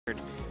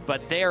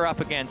but they are up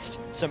against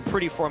some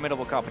pretty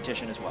formidable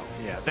competition as well.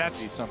 Yeah,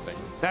 that's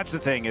the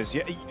thing is,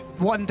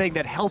 one thing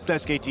that helped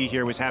SKT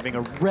here was having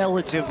a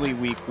relatively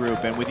weak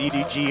group, and with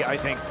EDG, I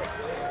think,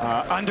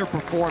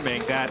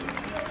 underperforming, that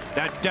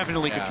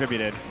definitely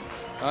contributed.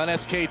 On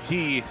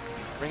SKT,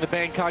 bring the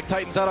Bangkok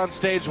Titans out on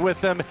stage with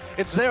them.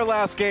 It's their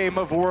last game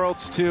of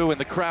Worlds 2, and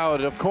the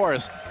crowd, of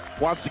course,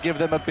 wants to give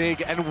them a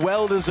big and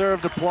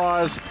well-deserved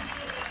applause.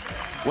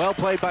 Well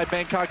played by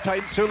Bangkok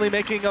Titans, certainly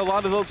making a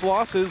lot of those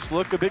losses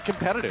look a bit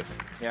competitive.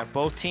 Yeah,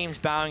 both teams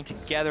bowing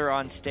together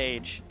on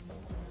stage.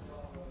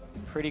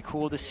 Pretty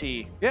cool to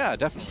see. Yeah,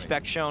 definitely.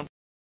 Respect shown